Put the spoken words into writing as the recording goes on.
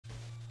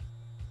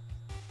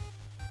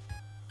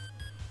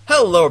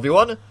Hello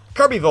everyone,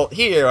 KirbyVolt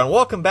here, and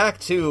welcome back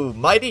to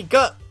Mighty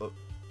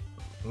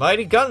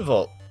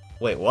Gunvolt.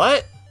 Wait,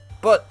 what?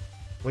 But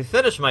we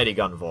finished Mighty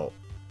Gunvolt.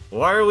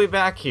 Why are we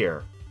back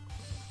here?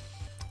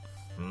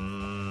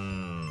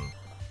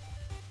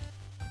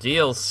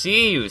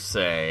 DLC, you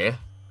say?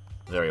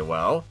 Very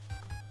well.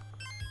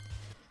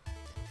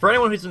 For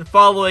anyone who's been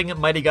following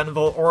Mighty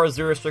Gunvolt or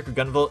Azure Striker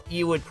Gunvolt,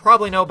 you would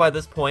probably know by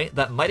this point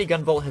that Mighty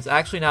Gunvolt has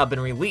actually now been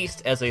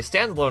released as a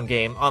standalone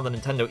game on the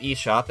Nintendo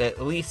eShop,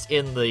 at least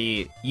in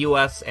the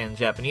US and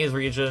Japanese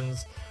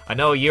regions. I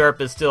know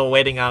Europe is still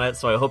waiting on it,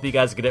 so I hope you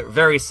guys get it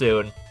very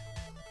soon.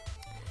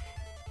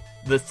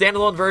 The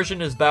standalone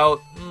version is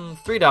about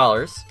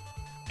 $3,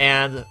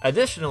 and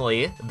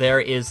additionally,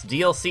 there is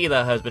DLC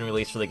that has been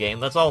released for the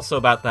game that's also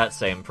about that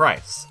same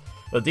price.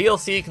 The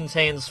DLC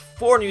contains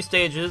 4 new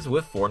stages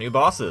with 4 new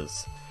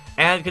bosses.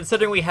 And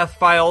considering we have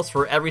files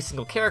for every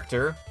single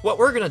character, what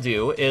we're going to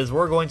do is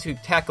we're going to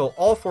tackle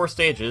all 4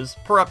 stages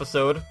per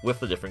episode with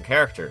the different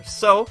characters.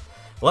 So,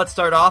 let's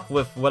start off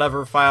with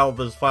whatever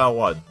file is file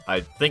 1.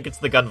 I think it's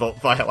the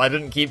Gunvolt file, I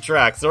didn't keep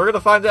track, so we're going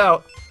to find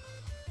out.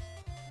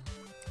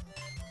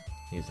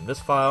 Using this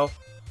file.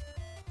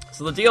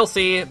 So the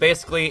DLC,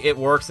 basically, it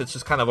works, it's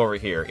just kind of over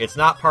here. It's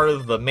not part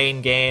of the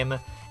main game,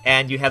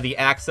 and you have the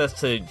access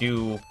to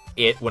do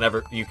it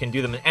whenever you can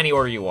do them in any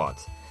order you want.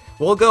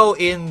 We'll go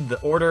in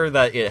the order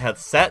that it has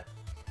set.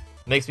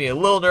 Makes me a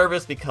little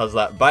nervous because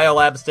that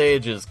biolab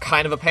stage is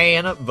kind of a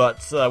pain,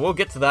 but we'll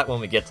get to that when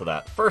we get to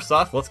that. First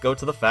off, let's go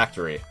to the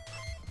factory.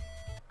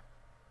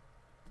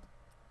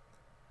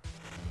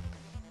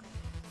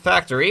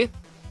 Factory.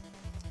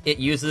 It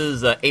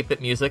uses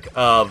 8-bit music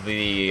of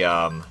the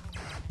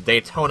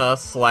Daytona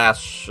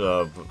slash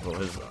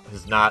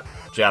his not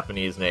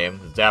Japanese name.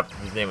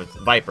 His name is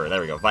Viper. There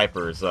we go.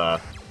 Viper's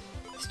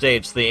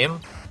stage theme,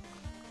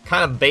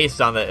 kind of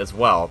based on it as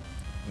well.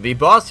 The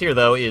boss here,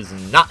 though, is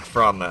not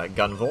from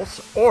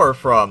Gunvolt or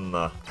from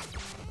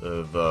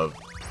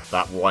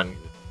that one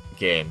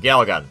game,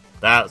 Galagun.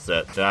 That's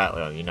it.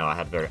 You know, I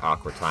had very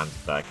awkward times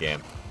with that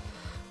game.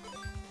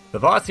 The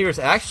boss here is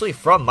actually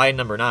from Mighty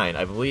Number 9.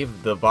 I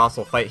believe the boss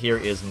we'll fight here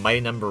is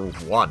Mighty Number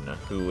 1,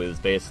 who is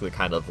basically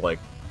kind of like,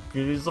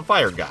 he's a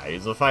fire guy.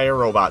 He's a fire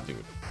robot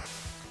dude.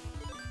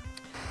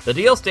 The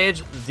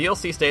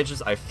DLC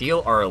stages, I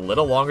feel, are a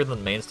little longer than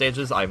the main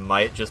stages. I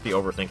might just be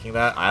overthinking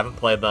that. I haven't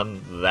played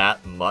them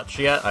that much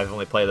yet. I've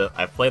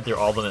played through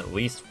all of them at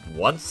least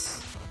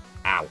once.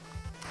 Ow.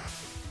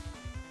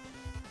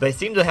 They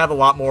seem to have a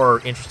lot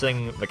more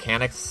interesting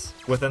mechanics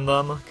within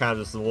them. Kind of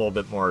just a little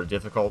bit more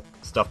difficult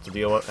stuff to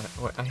deal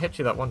with. Wait, I hit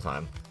you that one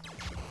time.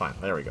 Fine,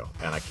 there we go.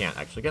 And I can't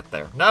actually get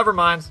there. Never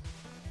mind.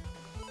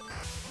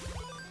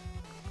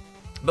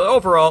 But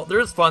overall,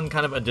 there's fun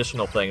kind of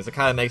additional things. It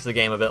kind of makes the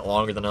game a bit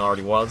longer than it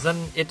already was, and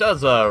it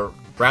does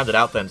round it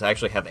out then to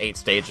actually have 8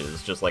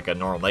 stages, just like a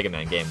normal Mega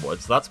Man game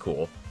would, so that's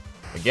cool.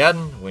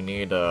 Again, we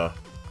need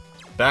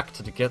Beck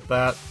to get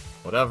that.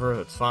 Whatever,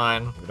 it's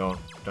fine. We don't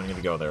need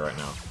to go there right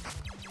now.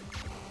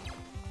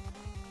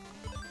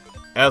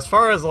 As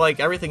far as like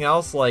everything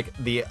else, like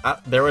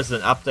there was an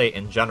update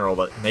in general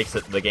that makes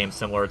the game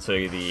similar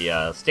to the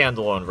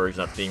standalone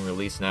version that's being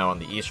released now on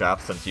the eShop,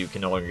 since you can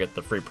no longer get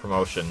the free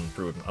promotion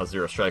through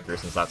Azure Striker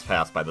since that's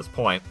passed by this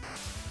point.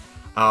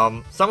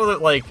 Some of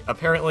it, like,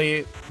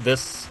 apparently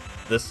this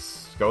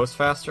goes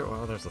faster.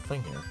 Well, there's a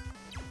thing here.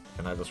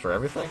 Can I destroy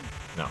everything?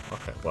 No.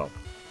 Okay. Well.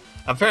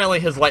 Apparently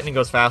his lightning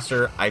goes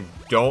faster. I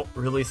don't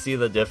really see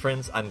the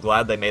difference. I'm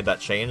glad they made that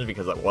change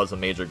because that was a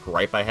major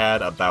gripe I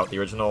had about the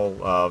original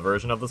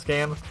version of this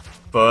game.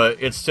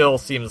 But it still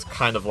seems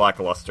kind of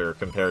lackluster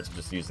compared to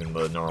just using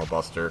the normal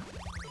buster.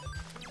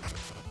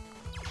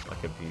 I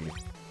could be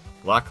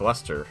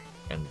lackluster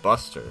and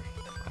buster.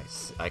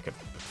 I could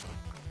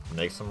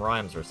make some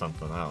rhymes or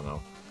something, I don't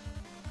know.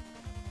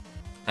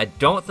 I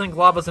don't think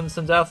lava's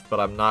instant death,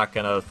 but I'm not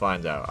gonna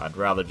find out. I'd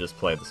rather just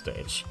play the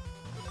stage.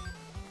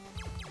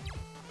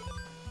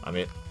 I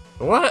mean,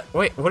 what?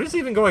 Wait, what is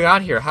even going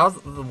on here? How's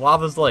the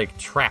lava's, like,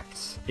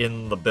 trapped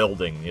in the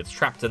building? It's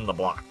trapped in the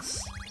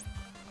blocks.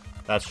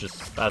 That's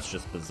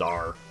just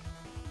bizarre.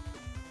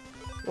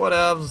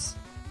 Whatevs.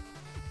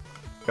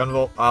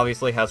 Gunvolt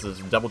obviously has his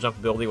double jump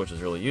ability, which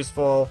is really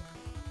useful.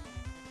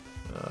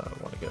 I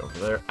want to get over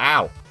there.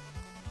 Ow!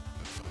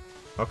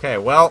 Okay,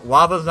 well,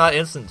 lava's not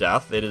instant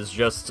death. It is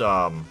just,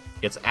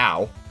 it's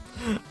ow.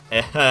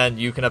 And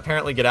you can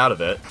apparently get out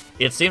of it.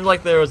 It seemed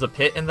like there was a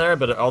pit in there,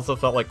 but it also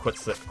felt like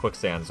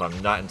quicksand, so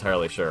I'm not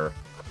entirely sure.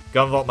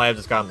 Gunvolt might have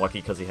just gotten lucky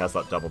because he has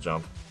that double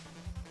jump.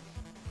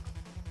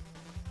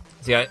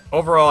 So yeah,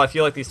 overall, I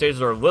feel like these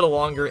stages are a little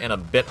longer and a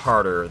bit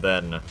harder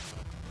than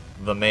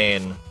the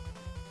main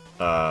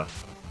 4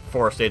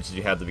 stages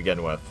you had to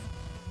begin with.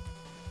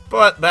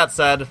 But that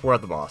said, we're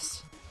at the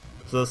boss.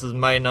 So this is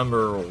my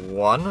number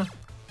 1.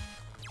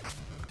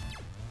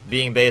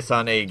 Being based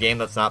on a game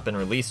that's not been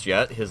released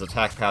yet, his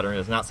attack pattern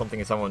is not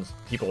something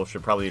people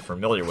should probably be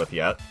familiar with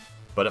yet,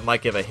 but it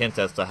might give a hint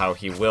as to how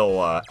he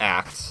will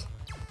act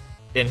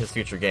in his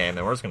future game,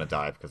 and we're just gonna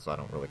die because I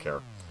don't really care.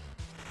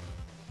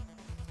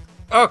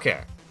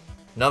 Okay.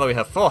 now that we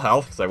have full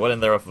health, because I went in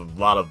there with a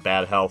lot of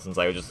bad health since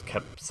I just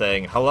kept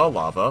saying, hello,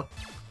 lava.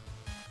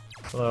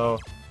 Hello.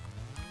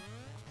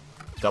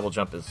 Double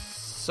jump is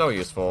so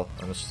useful.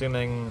 I'm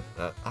assuming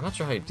that... I'm not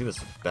sure how you do this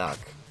back.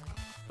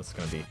 That's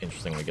going to be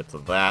interesting when we get to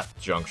that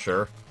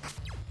juncture.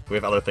 We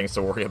have other things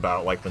to worry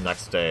about, like the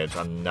next stage.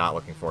 I'm not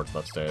looking forward to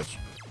that stage.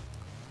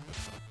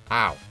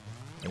 Ow.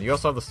 And you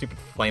also have the stupid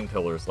flame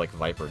pillars like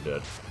Viper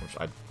did, which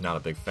I'm not a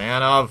big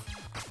fan of.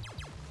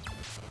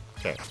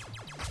 Okay.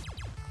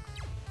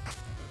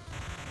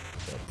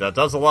 That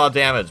does a lot of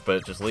damage, but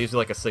it just leaves you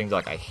like a sitting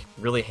duck. I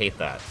really hate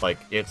that. Like,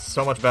 it's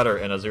so much better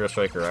in Azure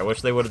Striker. I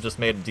wish they would have just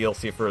made a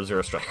DLC for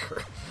Azure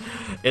Striker.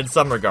 In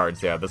some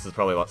regards, yeah, this is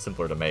probably a lot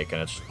simpler to make,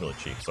 and it's really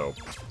cheap, so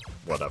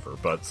whatever.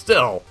 But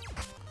still,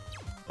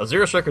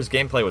 Azure Striker's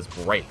gameplay was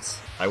great.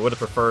 I would have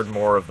preferred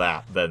more of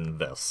that than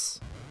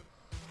this.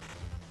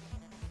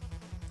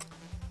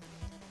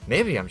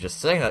 Maybe I'm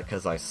just saying that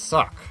because I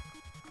suck.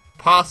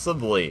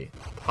 Possibly.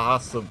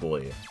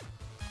 Possibly.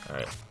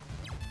 Alright.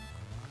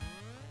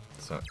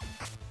 So.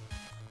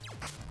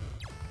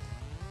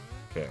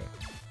 Okay.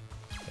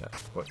 Yeah.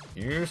 What?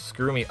 You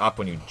screw me up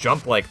when you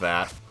jump like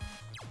that.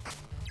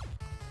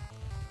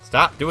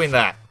 Stop doing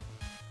that!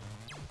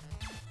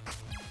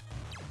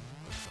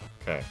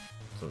 Okay.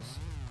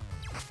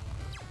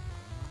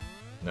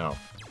 No.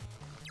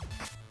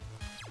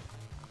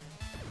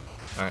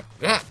 Alright.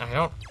 Yeah, I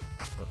don't...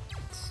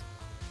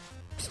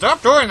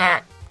 Stop doing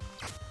that!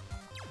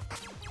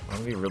 I'm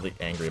gonna be really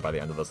angry by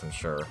the end of this, I'm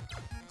sure.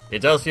 It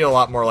does feel a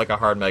lot more like a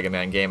hard Mega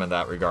Man game in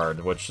that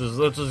regard, which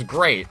is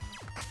great.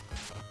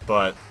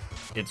 But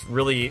it's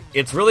really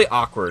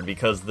awkward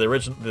because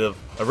the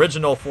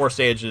original 4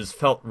 stages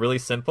felt really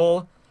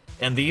simple,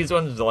 and these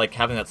ones are like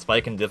having that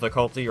spike in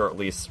difficulty, or at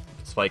least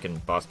spike in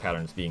boss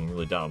patterns being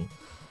really dumb.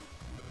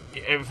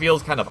 It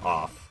feels kind of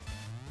off.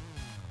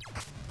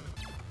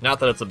 Not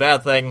that it's a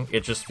bad thing,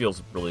 it just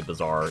feels really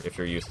bizarre if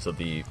you're used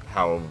to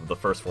how the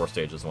first 4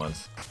 stages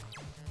went.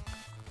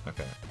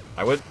 Okay.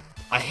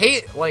 I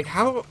hate, like,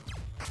 how...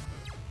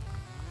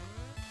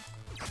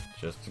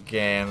 Just a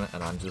game,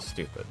 and I'm just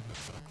stupid.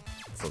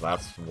 So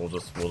we'll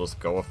just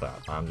go with that.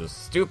 I'm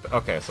just stupid.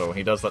 Okay, so when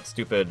he does that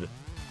stupid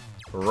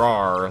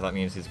roar, that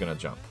means he's gonna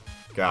jump.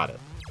 Got it.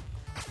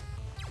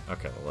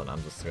 Okay, well then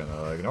I'm just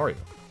gonna ignore you.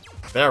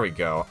 There we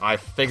go. I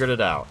figured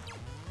it out.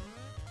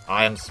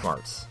 I am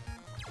smart.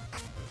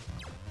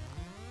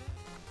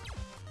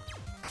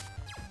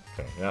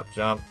 Okay, yep,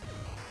 jump.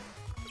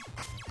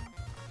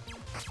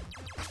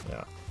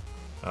 Yeah.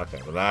 Okay,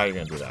 well now you're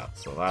gonna do that.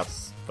 So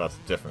that's a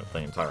different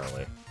thing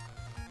entirely.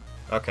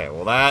 Okay,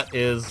 well that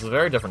is a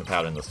very different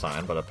pattern this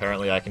time, but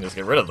apparently I can just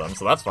get rid of them,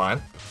 so that's fine.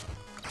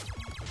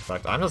 In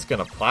fact, I'm just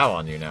gonna plow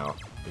on you now,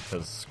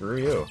 because screw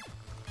you.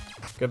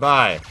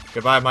 Goodbye.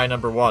 Goodbye, my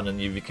number 1, and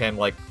you became,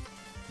 like,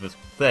 this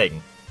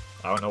thing.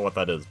 I don't know what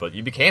that is, but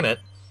you became it.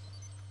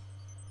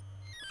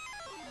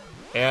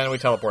 And we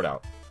teleport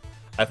out.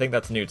 I think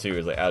that's new too,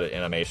 is they added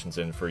animations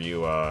in for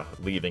you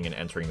leaving and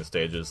entering the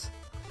stages.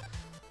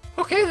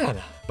 Okay then,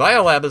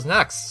 Biolab is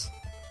next.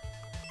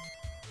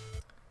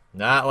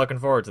 Not looking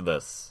forward to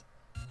this.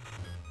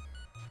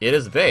 It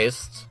is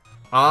based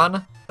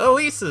on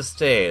Elise's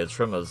stage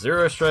from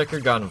Azure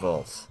Striker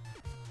Gunvolt.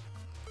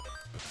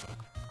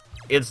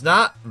 It's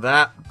not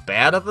that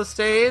bad of a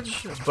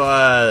stage,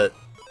 but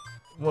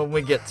when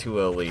we get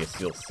to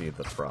Elise, you'll see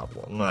the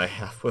problem I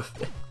have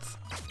with it.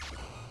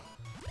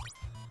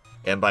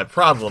 And by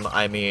problem,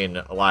 I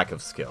mean lack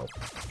of skill.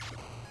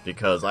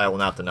 Because I will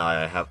not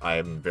deny I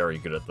am very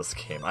good at this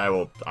game. I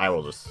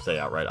will just say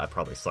outright I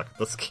probably suck at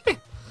this game.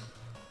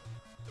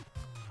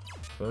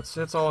 But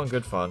it's all in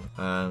good fun,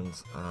 and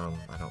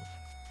I don't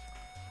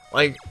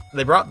like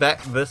they brought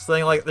back this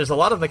thing. Like there's a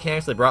lot of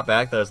mechanics they brought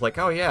back that is like,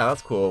 oh yeah,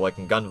 that's cool. Like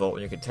in Gunvolt,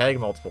 when you could tag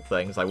multiple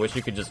things. I wish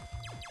you could just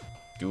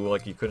do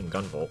like you could in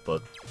Gunvolt,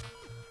 but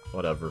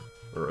whatever.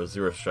 Or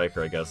Azure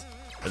Striker, I guess.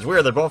 It's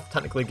weird, they're both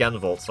technically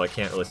Gunvolt, so I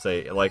can't really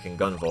say like in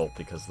Gunvolt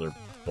because they're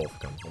both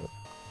Gunvolt.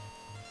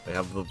 They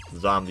have the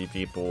zombie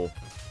people.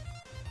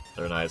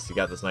 They're nice. You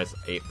got this nice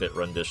 8-bit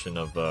rendition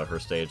of her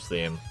stage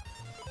theme.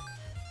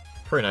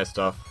 Pretty nice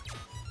stuff.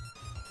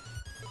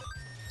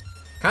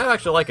 Kind of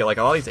actually like it. Like,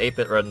 all these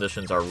 8-bit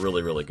renditions are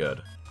really, really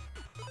good.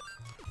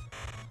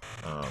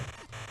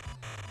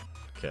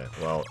 Okay,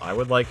 well, I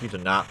would like you to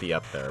not be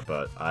up there,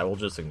 but I will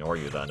just ignore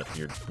you then if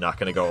you're not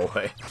gonna go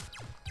away.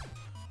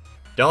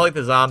 Don't like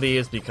the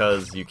zombies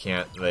because you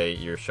can't,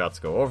 your shots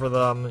go over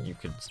them. You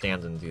could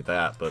stand and do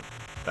that, but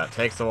that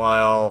takes a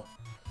while.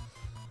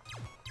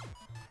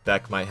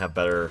 Beck might have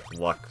better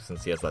luck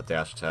since he has that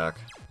dash attack.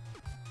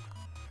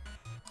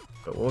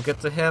 But we'll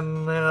get to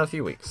him in a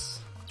few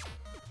weeks.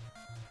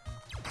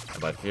 And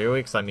by a few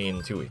weeks, I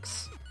mean 2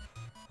 weeks.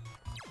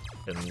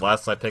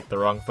 Unless I pick the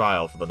wrong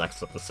file for the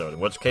next episode, in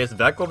which case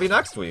Beck will be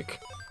next week.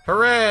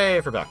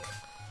 Hooray for Beck!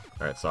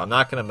 Alright, so I'm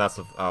not gonna mess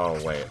with... Oh,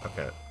 wait,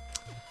 okay.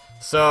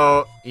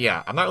 So,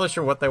 yeah, I'm not really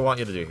sure what they want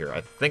you to do here. I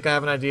think I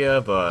have an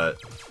idea, but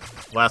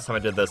last time I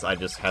did this, I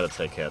just had to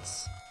take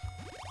hits.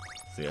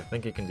 See, I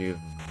think you can do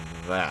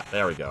that.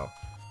 There we go.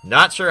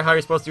 Not sure how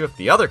you're supposed to do with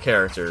the other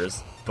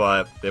characters,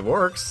 but it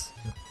works.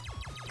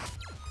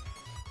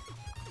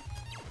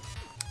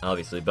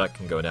 Obviously, Buck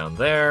can go down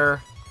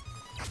there.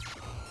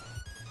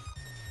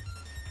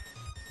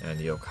 And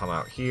you'll come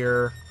out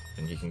here,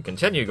 and you can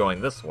continue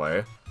going this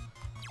way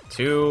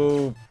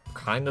to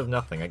kind of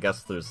nothing. I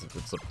guess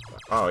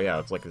oh yeah,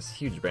 it's like this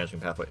huge branching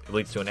pathway. It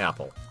leads to an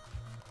apple.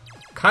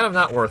 Kind of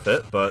not worth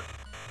it, but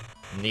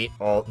neat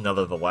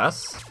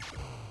nonetheless.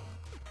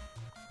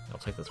 I'll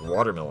take this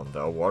watermelon,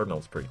 though.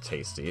 Watermelon's pretty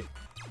tasty.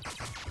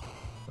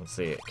 Let's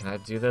see, can I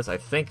do this? I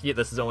think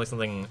this is only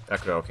something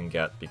Echo can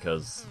get,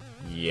 because,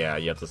 yeah,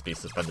 you have to be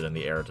suspended in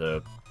the air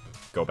to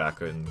go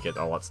back and get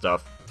all that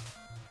stuff.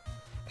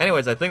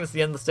 Anyways, I think that's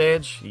the end of the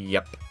stage.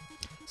 Yep.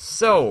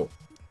 So,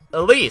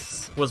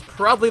 Elise was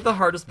probably the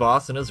hardest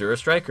boss in Azure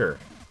Striker.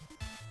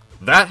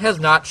 That has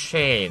not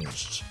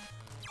changed.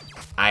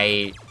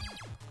 I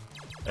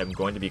am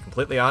going to be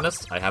completely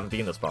honest, I haven't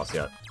beaten this boss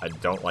yet. I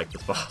don't like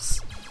this boss.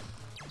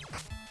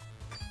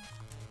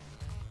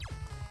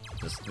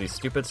 Just these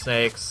stupid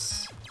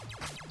snakes.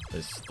 They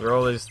just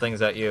throw these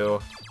things at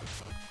you.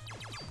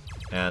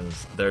 And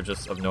they're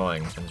just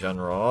annoying in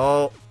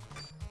general.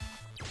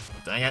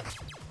 Dang it.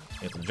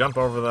 You have to jump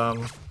over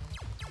them.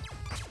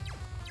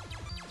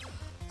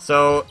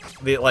 So,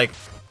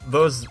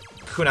 those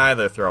kunai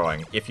they're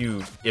throwing, if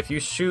you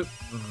shoot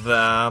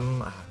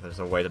them... There's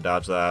a way to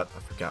dodge that. I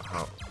forgot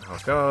how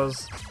it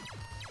goes.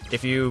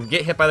 If you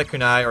get hit by the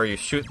kunai or you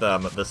shoot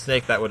them, the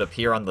snake that would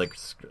appear on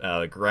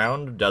the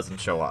ground doesn't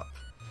show up.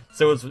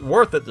 So it's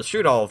worth it to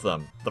shoot all of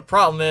them. The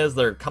problem is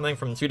they're coming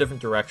from 2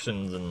 different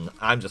directions, and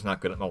I'm just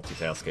not good at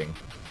multitasking.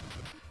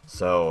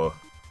 So,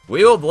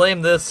 we will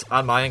blame this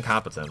on my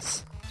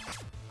incompetence.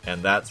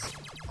 And that's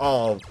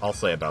all I'll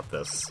say about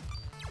this.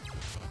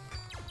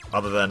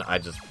 Other than, I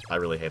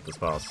really hate this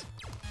boss.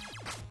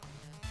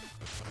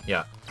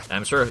 Yeah,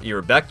 I'm sure if you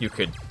were Beck, you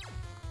could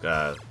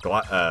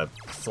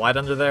slide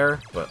under there,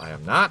 but I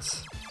am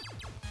not.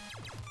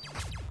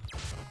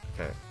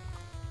 Okay.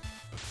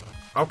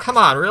 Oh, come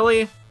on,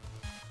 really?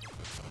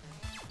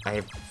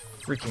 I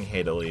freaking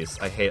hate Elise.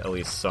 I hate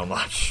Elise so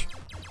much.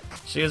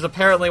 She is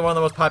apparently one of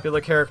the most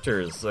popular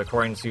characters,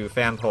 according to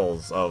fan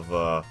polls of,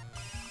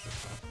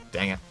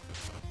 dang it,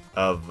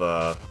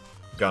 of,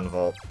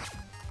 Gunvolt.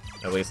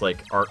 At least,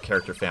 like, art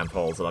character fan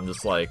polls, and I'm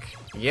just like,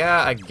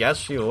 yeah, I guess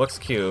she looks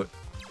cute,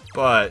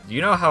 but do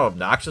you know how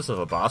obnoxious of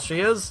a boss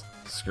she is?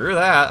 Screw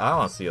that, I don't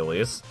want to see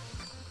Elise.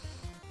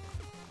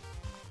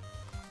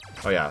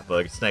 Oh yeah,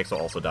 the snakes will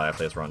also die if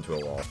they just run into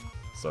a wall.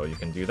 So you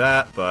can do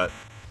that, but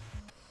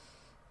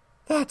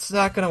that's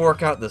not gonna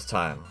work out this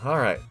time.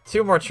 Alright,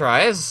 2 more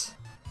tries.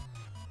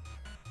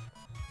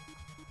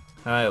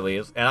 Hi,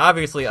 Elise. And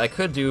obviously, I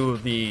could do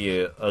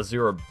the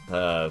Azure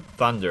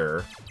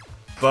Thunder,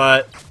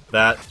 but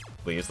that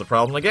leaves the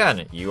problem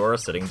again. You are a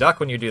sitting duck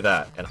when you do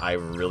that, and I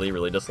really,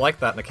 really dislike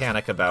that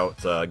mechanic about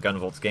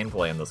Gunvolt's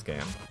gameplay in this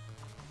game.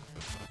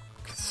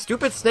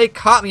 Stupid snake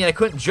caught me and I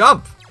couldn't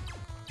jump!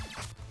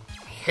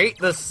 Hate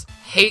this.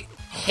 Hate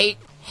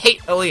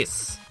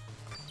Elise.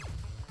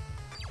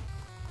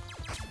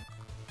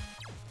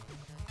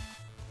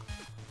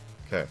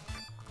 Okay.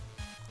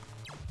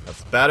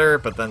 That's better,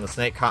 but then the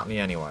snake caught me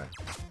anyway.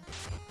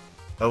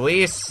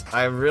 Elise,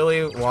 I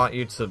really want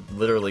you to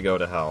literally go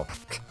to hell.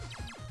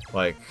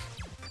 Like,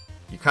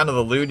 you kind of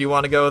allude you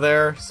want to go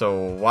there,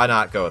 so why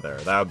not go there?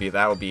 That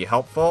would be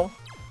helpful,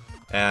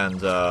 and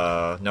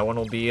no one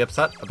will be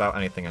upset about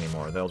anything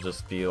anymore. They'll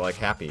just be like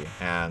happy,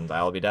 and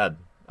I'll be dead.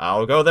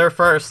 I'll go there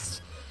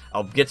first.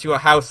 I'll get you a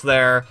house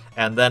there,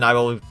 and then I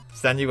will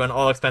send you an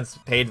all-expense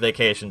paid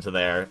vacation to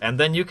there, and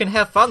then you can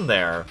have fun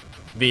there,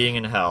 being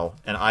in hell,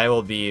 and I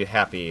will be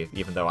happy,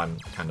 even though I'm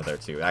kind of there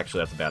too.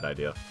 Actually, that's a bad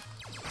idea.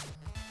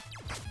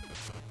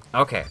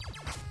 Okay.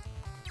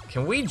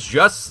 Can we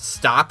just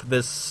stop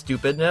this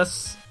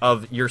stupidness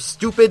of your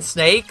stupid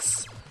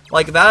snakes?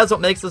 Like, that is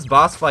what makes this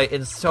boss fight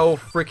so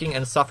freaking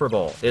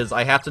insufferable, is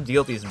I have to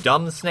deal with these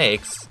dumb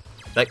snakes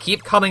that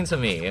keep coming to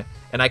me,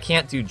 and I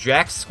can't do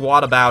jack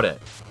squat about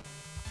it.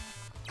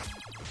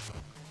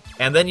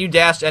 And then you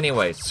dashed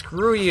anyway.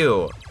 Screw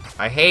you.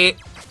 I hate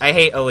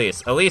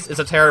Elise. Elise is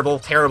a terrible,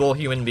 terrible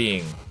human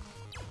being.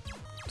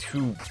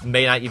 Who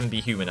may not even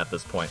be human at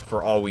this point,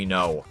 for all we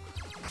know.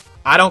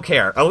 I don't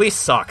care. Elise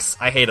sucks.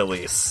 I hate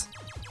Elise.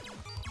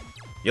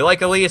 You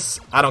like Elise?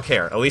 I don't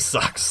care. Elise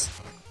sucks.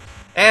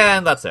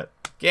 And that's it.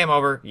 Game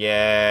over.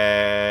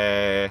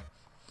 Yay.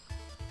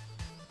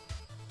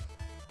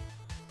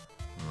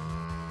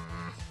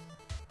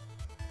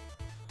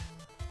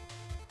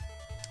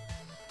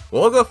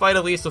 We'll go fight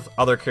Elise with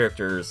other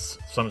characters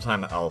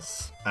sometime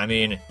else. I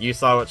mean, you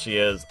saw what she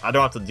is. I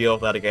don't have to deal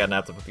with that again. I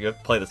have to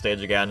play the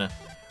stage again.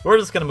 We're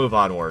just gonna move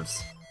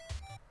onwards.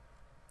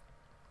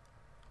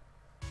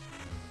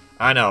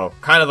 I know,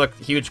 kind of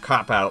a huge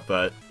cop-out,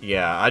 but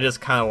yeah, I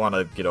just kind of want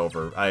to get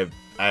over. I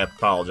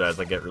apologize,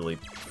 I get really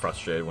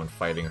frustrated when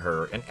fighting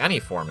her in any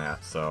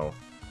format, so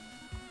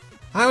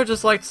I would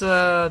just like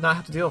to not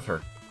have to deal with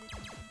her.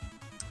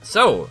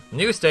 So,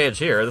 new stage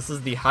here. This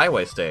is the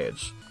highway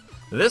stage.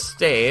 This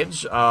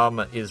stage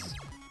is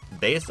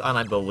based on,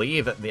 I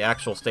believe, the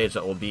actual stage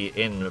that will be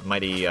in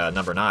Mighty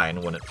number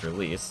 9 when it's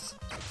released.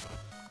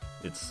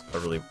 It's a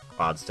really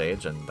odd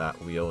stage, and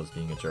that wheel is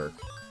being a jerk.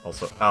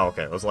 Also, oh,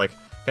 okay, I was like,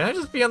 can I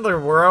just be on the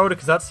road?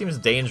 Because that seems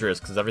dangerous,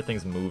 because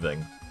everything's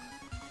moving.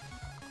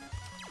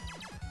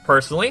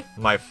 Personally,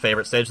 my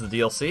favorite stage of the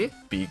DLC,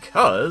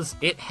 because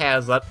it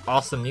has that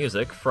awesome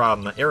music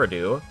from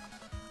Eridu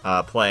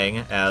playing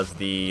as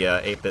the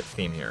 8-bit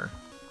theme here.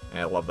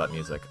 I love that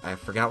music. I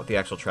forgot what the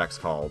actual track's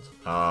called.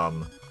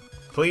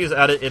 Please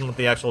edit in what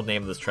the actual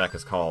name of this track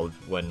is called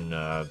when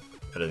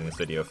editing this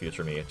video,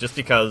 future me. Just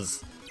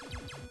because,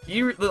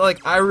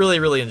 I really,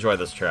 really enjoy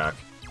this track.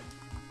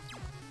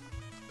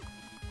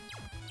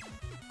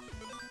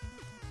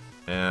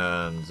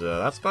 And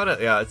that's about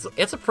it. Yeah,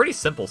 it's a pretty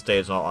simple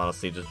stage in all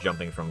honesty, just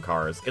jumping from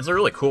cars. It's a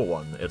really cool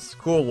one. It's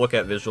cool to look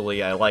at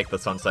visually. I like the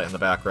sunset in the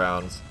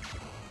background.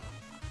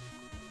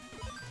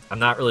 I'm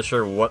not really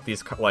sure what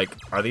these,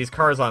 are these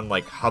cars on,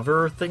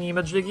 hover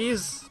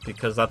thingy-majiggies?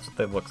 Because that's what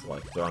they look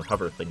like. They're on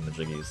hover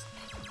thingy-majiggies.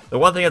 The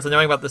one thing that's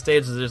annoying about this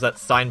stage is there's that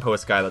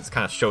signpost guy that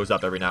kind of shows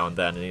up every now and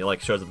then, and he,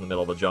 shows up in the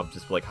middle of the jump,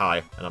 just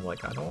hi. And I'm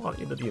like, I don't want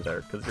you to be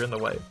there, because you're in the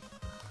way.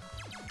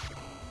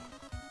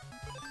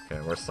 Okay,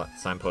 where's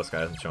signpost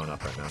guy isn't showing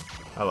up right now.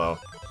 Hello.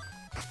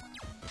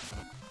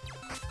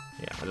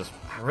 Yeah,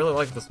 I really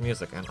like this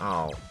music, and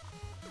oh,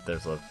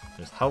 there's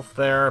health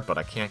there, but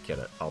I can't get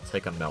it. I'll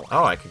take a melt.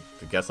 Oh, I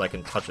guess I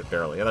can touch it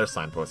barely. Yeah, there's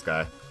signpost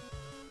guy.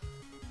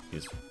 He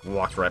just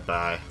walked right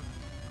by,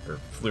 or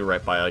flew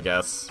right by, I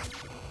guess.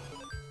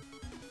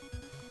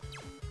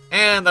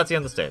 And that's the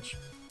end of the stage.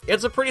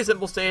 It's a pretty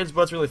simple stage,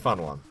 but it's a really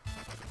fun one.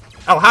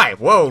 Oh, hi!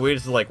 Whoa, we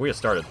just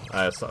started.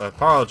 I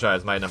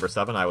apologize, my number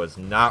 7. I was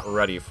not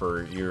ready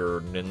for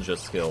your ninja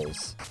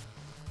skills.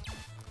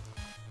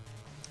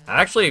 I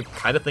actually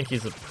kind of think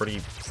he's a pretty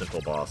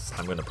simple boss.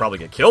 I'm going to probably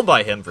get killed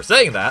by him for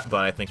saying that,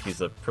 but I think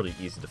he's a pretty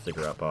easy to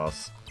figure out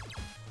boss.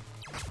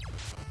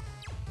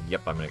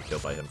 Yep, I'm going to get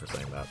killed by him for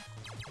saying that.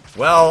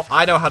 Well,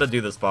 I know how to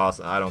do this boss,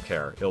 and I don't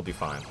care. It'll be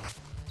fine.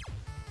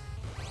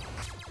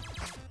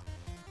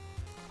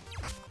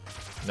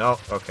 No,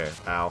 okay,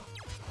 ow.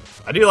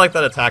 I do like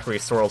that attack where he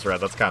swirls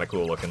around. That's kind of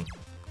cool looking.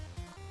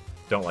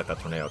 Don't like that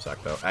tornado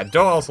attack, though. I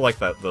don't also like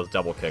those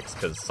double kicks,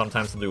 because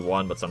sometimes he'll do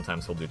one, but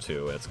sometimes he'll do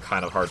two. And it's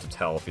kind of hard to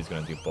tell if he's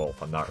going to do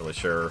both. I'm not really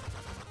sure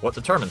what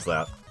determines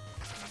that.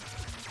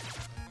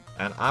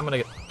 And I'm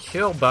going to get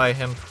killed by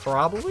him,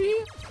 probably?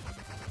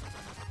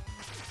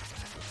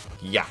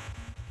 Yeah.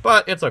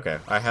 But it's okay.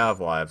 I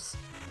have lives.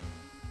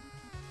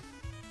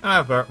 I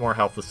have more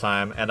health this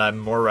time, and I'm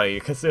more ready,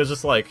 because it was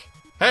just like,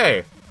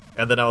 hey!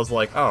 And then I was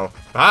like, oh,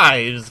 hi!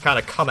 You just kind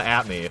of come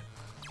at me.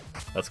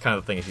 That's kind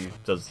of the thing he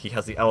does. He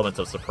has the element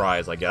of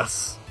surprise, I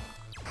guess.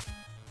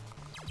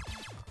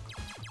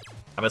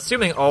 I'm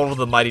assuming all of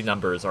the mighty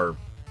numbers are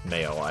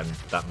male.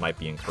 That might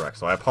be incorrect,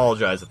 so I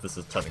apologize if this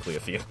is technically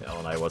a female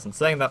and I wasn't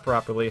saying that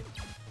properly.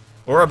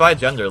 Or a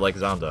bi-gender like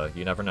Zonda.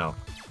 You never know.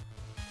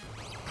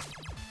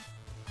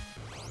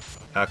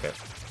 Okay.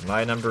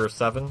 My number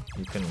 7,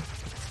 you can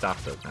stop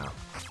it now.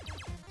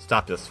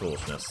 Stop this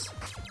foolishness.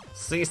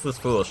 Cease this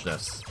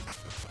foolishness.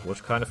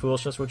 Which kind of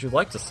foolishness would you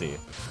like to see?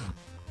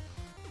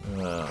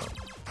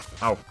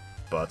 Oh,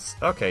 butts.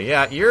 Okay,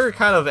 yeah, you're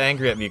kind of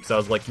angry at me because I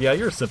was like, yeah,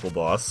 you're a simple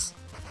boss.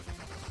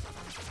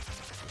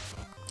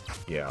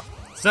 Yeah.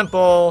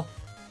 Simple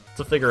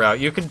to figure out.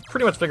 You can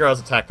pretty much figure out his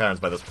attack patterns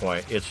by this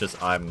point. It's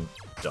just I'm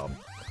dumb.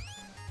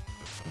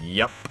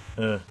 Yep.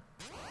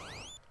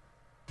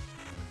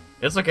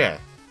 It's okay.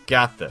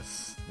 Got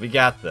this. We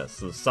got this.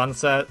 The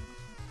sunset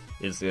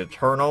is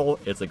eternal.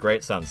 It's a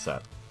great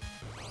sunset.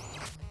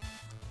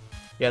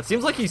 Yeah, it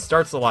seems like he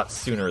starts a lot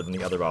sooner than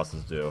the other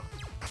bosses do.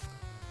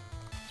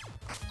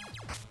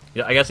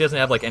 Yeah, I guess he doesn't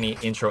have, like, any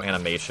intro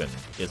animation,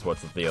 is what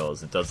the deal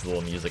is. It does the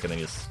little music and then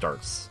he just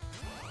starts.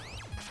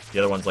 The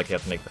other ones, like, you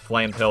have to make the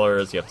flame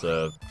pillars, you have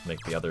to make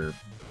the other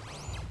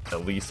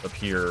Elise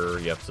appear,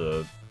 you have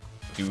to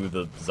do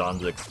the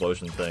Zonda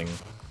explosion thing.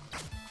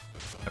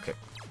 Okay.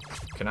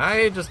 Can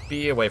I just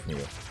be away from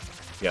you?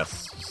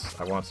 Yes,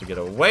 I want to get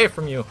away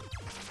from you.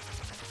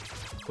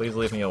 Please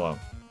leave me alone.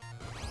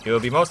 It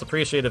would be most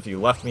appreciated if you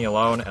left me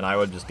alone, and I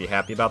would just be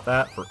happy about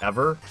that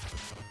forever.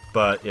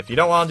 But if you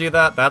don't want to do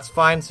that, that's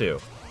fine too.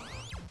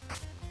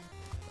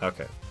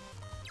 Okay.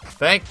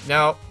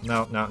 No,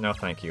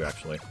 thank you,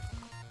 actually.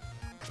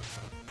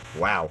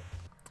 Wow.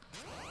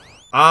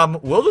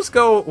 We'll just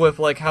go with,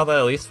 like, how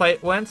the Elise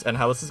fight went and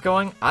how this is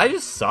going. I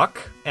just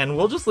suck, and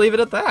we'll just leave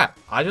it at that.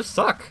 I just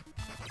suck.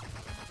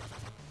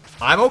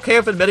 I'm okay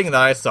with admitting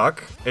that I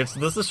suck. This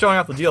is showing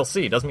off the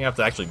DLC. It doesn't mean I have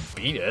to actually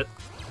beat it.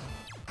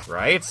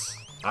 Right?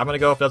 I'm gonna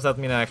go if it doesn't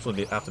mean I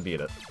actually have to beat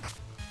it.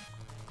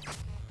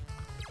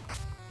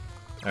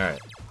 Alright.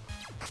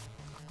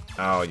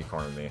 Oh, you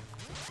cornered me.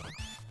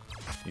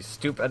 You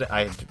stupid...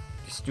 you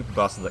stupid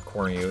bosses that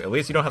corner you. At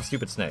least you don't have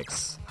stupid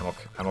snakes.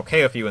 I'm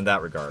okay with you in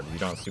that regard. You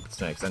don't have stupid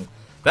snakes. And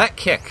that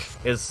kick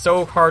is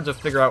so hard to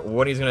figure out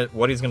what he's gonna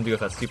do with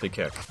that stupid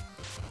kick.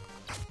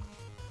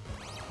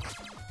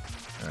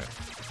 Alright.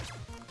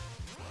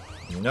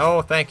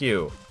 No, thank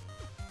you.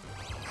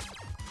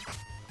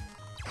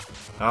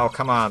 Oh,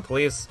 come on,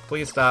 please.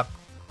 Please stop.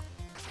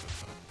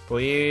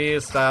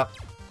 Please stop.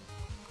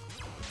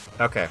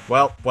 Okay,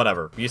 well,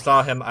 whatever. You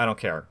saw him, I don't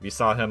care. You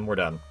saw him, we're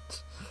done.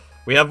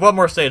 We have one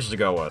more stage to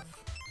go with.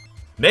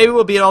 Maybe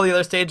we'll beat all the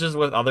other stages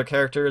with other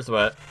characters,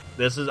 but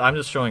I'm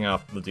just showing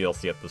off the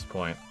DLC at this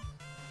point.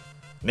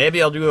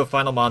 Maybe I'll do a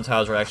final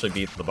montage where I actually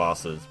beat the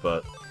bosses,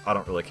 but I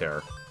don't really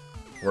care.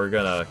 We're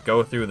gonna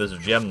go through this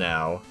gym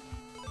now.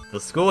 The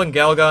school in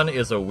Galgun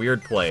is a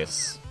weird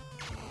place.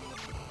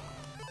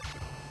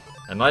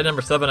 And my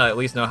number 7, I at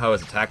least know how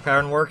his attack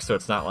pattern works, so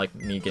it's not like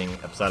me getting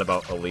upset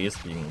about Elise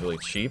being really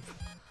cheap.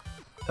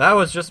 That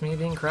was just me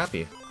being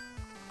crappy.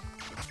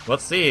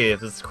 Let's see if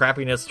this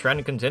crappiness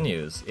trend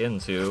continues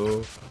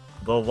into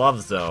the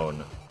Love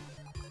Zone.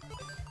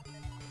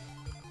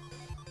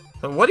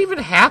 But what even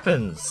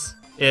happens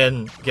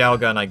in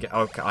Galgun?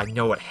 I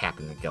know what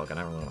happened in Galgun.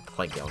 I don't really want to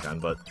play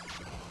Galgun, but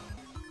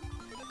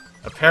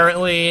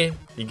apparently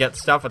you get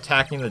stuff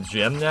attacking the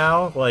gym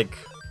now? Like,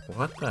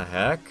 what the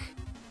heck?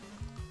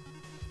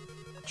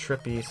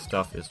 Trippy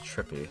stuff is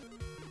trippy.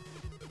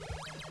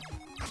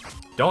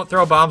 Don't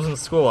throw bombs in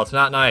school, it's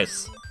not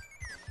nice.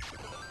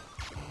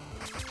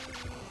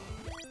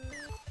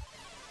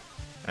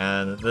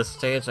 And this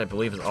stage, I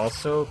believe, is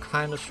also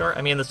kind of short.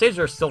 I mean, the stages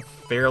are still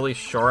fairly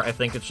short. I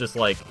think it's just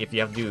like, if you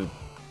have to do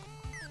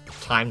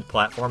timed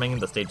platforming,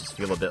 the stages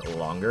feel a bit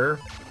longer.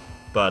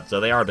 But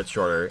they are a bit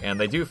shorter, and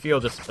they do feel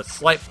just a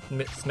slight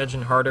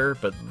smidgen harder,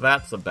 but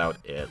that's about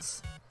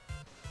it.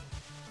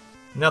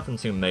 Nothing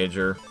too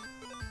major.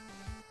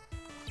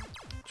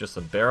 Just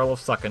a barrel of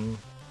sucking,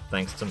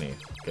 thanks to me.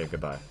 Okay,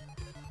 goodbye.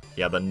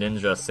 Yeah, the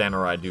ninja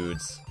samurai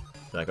dudes.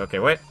 Like, okay,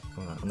 wait.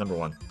 I'm number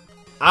 1.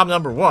 I'm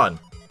number 1!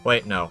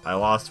 Wait, no. I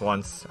lost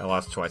once. I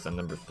lost twice. I'm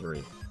number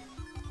 3.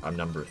 I'm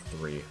number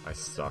 3. I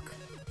suck.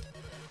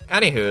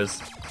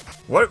 Anywho's,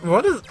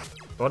 what is...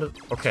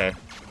 Okay.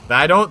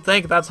 I don't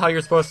think that's how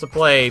you're supposed to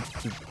play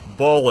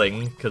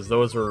bowling, because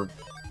those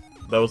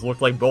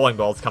looked like bowling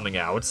balls coming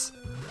out.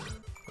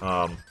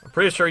 I'm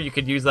pretty sure you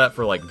could use that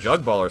for, like,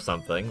 Jug Ball or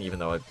something, even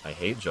though I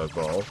hate Jug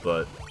Ball,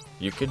 but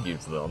you could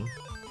use them.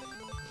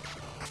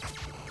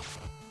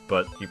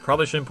 But you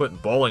probably shouldn't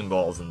put bowling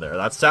balls in there.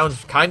 That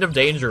sounds kind of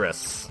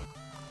dangerous.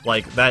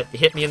 Like, that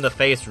hit me in the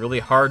face really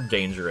hard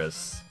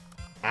dangerous.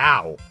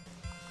 Ow.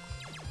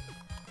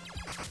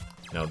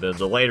 No, the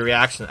delayed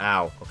reaction.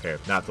 Ow. Okay,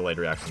 not delayed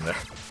reaction there.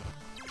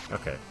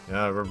 Okay.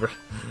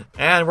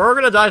 And we're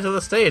gonna die to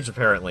the stage,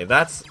 apparently.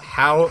 That's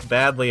how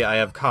badly I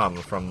have come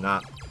from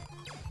not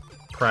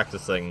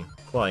practicing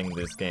playing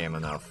this game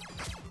enough.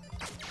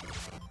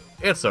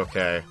 It's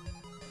okay.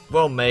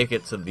 We'll make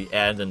it to the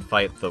end and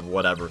fight the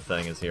whatever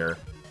thing is here.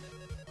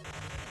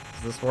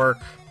 Does this work?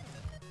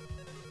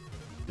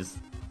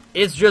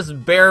 It's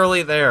just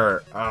barely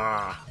there.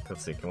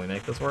 Let's see, can we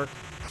make this work?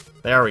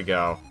 There we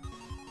go.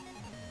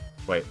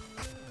 Wait.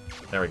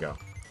 There we go.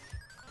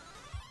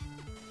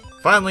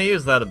 Finally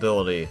used that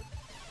ability.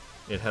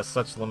 It has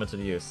such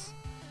limited use.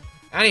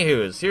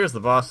 Anywho's, here's the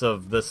boss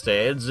of this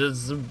stage.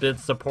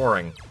 It's a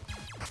pouring.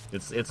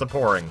 It's a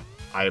pouring.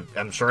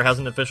 I'm sure it has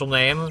an official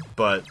name,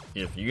 but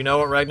if you know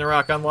what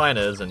Ragnarok Online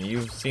is, and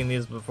you've seen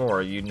these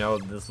before, you know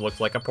this looks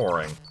like a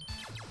pouring.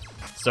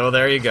 So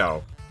there you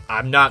go.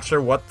 I'm not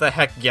sure what the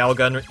heck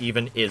Galgun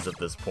even is at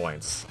this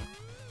point.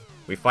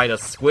 We fight a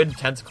squid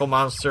tentacle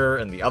monster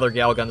in the other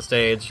Galgun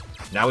stage,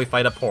 now we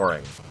fight a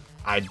pouring.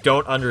 I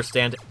don't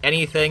understand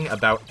anything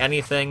about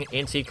anything.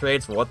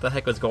 IntiCreates, what the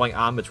heck was going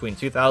on between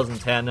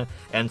 2010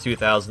 and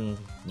 2000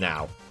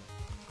 now?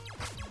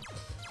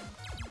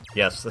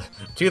 Yes,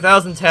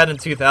 2010 and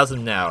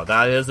 2000 now.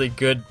 That is a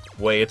good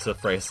way to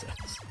phrase it.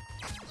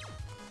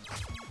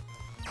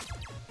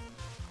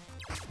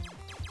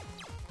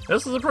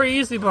 This is a pretty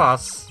easy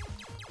boss.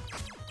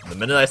 The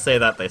minute I say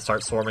that, they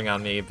start swarming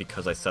on me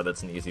because I said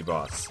it's an easy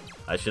boss.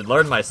 I should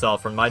learn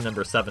myself from my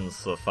number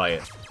 7's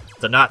fight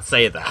to not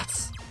say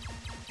that.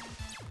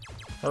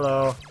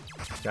 Hello.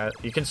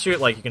 You can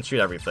shoot, like, you can shoot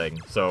everything.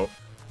 So,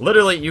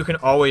 literally, you can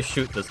always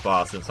shoot this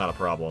boss, and it's not a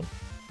problem.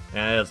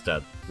 And it's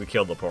dead. We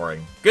killed the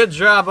pouring. Good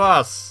job,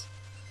 us!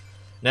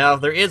 Now,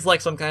 if there is,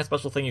 like, some kind of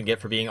special thing you get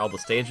for beating all the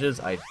stages,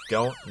 I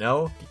don't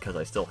know, because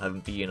I still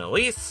haven't beaten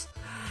Elise.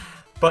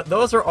 But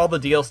those are all the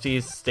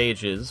DLC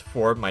stages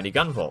for Mighty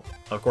Gunvolt.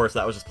 Of course,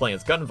 that was just playing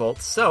as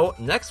Gunvolt, so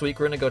next week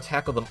we're going to go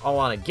tackle them all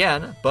on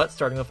again, but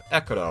starting with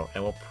Ekuro.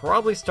 And we'll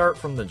probably start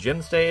from the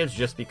gym stage,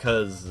 just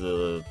because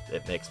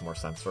it makes more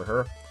sense for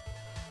her.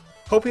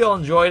 Hope you all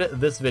enjoyed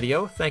this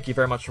video. Thank you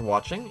very much for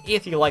watching.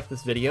 If you liked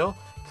this video,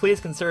 please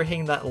consider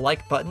hitting that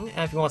like button, and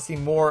if you want to see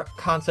more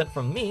content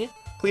from me,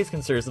 please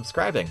consider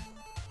subscribing.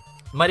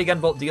 Mighty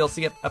Gunvolt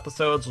DLC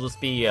episodes will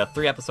just be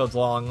 3 episodes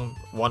long,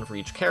 1 for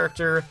each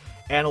character,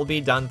 and it'll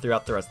be done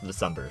throughout the rest of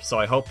December, so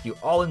I hope you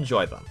all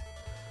enjoy them.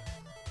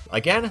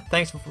 Again,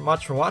 thanks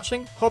much for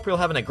watching, hope you're all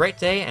having a great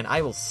day, and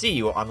I will see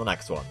you on the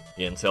next one.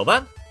 Until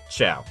then,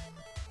 ciao.